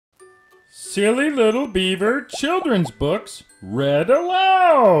Silly Little Beaver Children's Books Read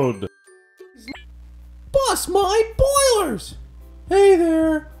Aloud. Bust my boilers! Hey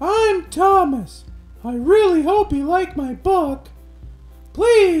there, I'm Thomas. I really hope you like my book.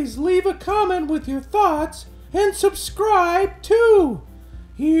 Please leave a comment with your thoughts and subscribe too.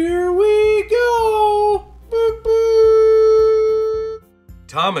 Here we go! Boop, boop.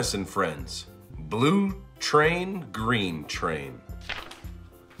 Thomas and Friends, Blue Train, Green Train.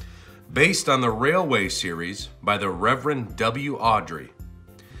 Based on the Railway series by the Rev W. Awdry.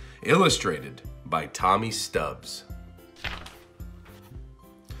 Illustrated by Tommy Stubbs.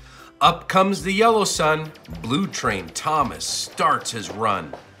 Up comes the yellow sun. Blue train Thomas starts his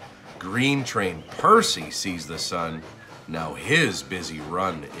run. Green train Percy sees the sun. Now his busy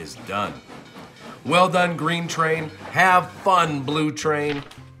run is done. Well done, green train. Have fun, blue train.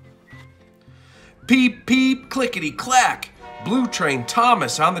 Peep, peep, clickety, clack. Blue train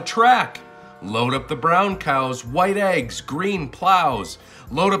Thomas on the track. Load up the brown cows, white eggs, green plows.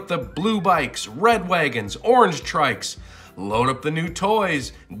 Load up the blue bikes, red wagons, orange trikes. Load up the new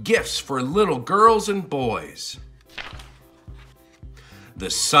toys, gifts for little girls and boys. The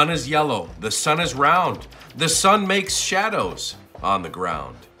sun is yellow, the sun is round. The sun makes shadows on the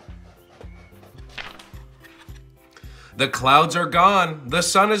ground. The clouds are gone, the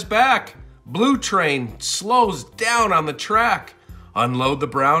sun is back. Blue train slows down on the track. Unload the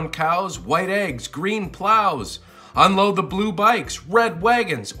brown cows, white eggs, green plows. Unload the blue bikes, red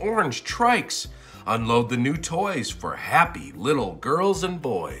wagons, orange trikes. Unload the new toys for happy little girls and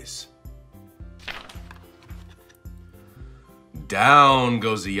boys. Down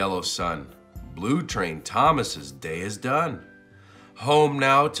goes the yellow sun. Blue train Thomas's day is done. Home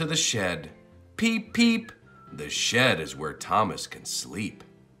now to the shed. Peep, peep. The shed is where Thomas can sleep.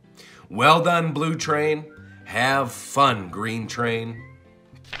 Well done, blue train. Have fun, green train.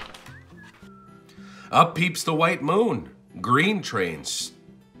 Up peeps the white moon. Green train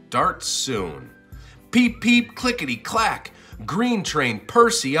starts soon. Peep, peep, clickety, clack. Green train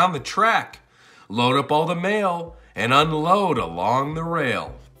Percy on the track. Load up all the mail and unload along the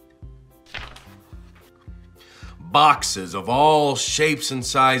rail. Boxes of all shapes and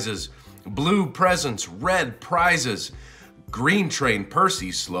sizes. Blue presents, red prizes. Green train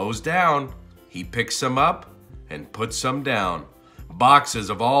Percy slows down. He picks some up and puts some down. Boxes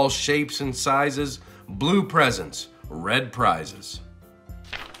of all shapes and sizes. Blue presents, red prizes.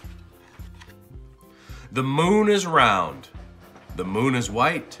 The moon is round. The moon is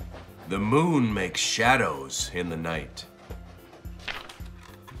white. The moon makes shadows in the night.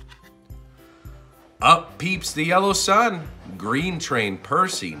 Up peeps the yellow sun. Green train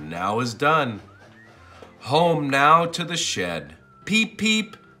Percy now is done. Home now to the shed. Peep,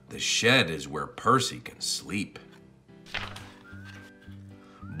 peep. The shed is where Percy can sleep.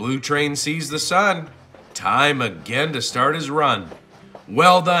 Blue train sees the sun. Time again to start his run.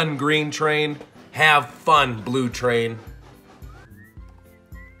 Well done, green train. Have fun, blue train.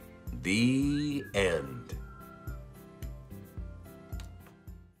 The end.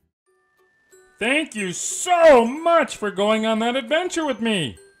 Thank you so much for going on that adventure with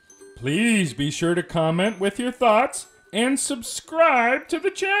me. Please be sure to comment with your thoughts and subscribe to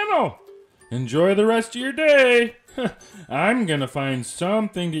the channel. Enjoy the rest of your day. I'm gonna find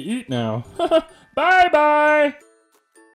something to eat now. Bye-bye.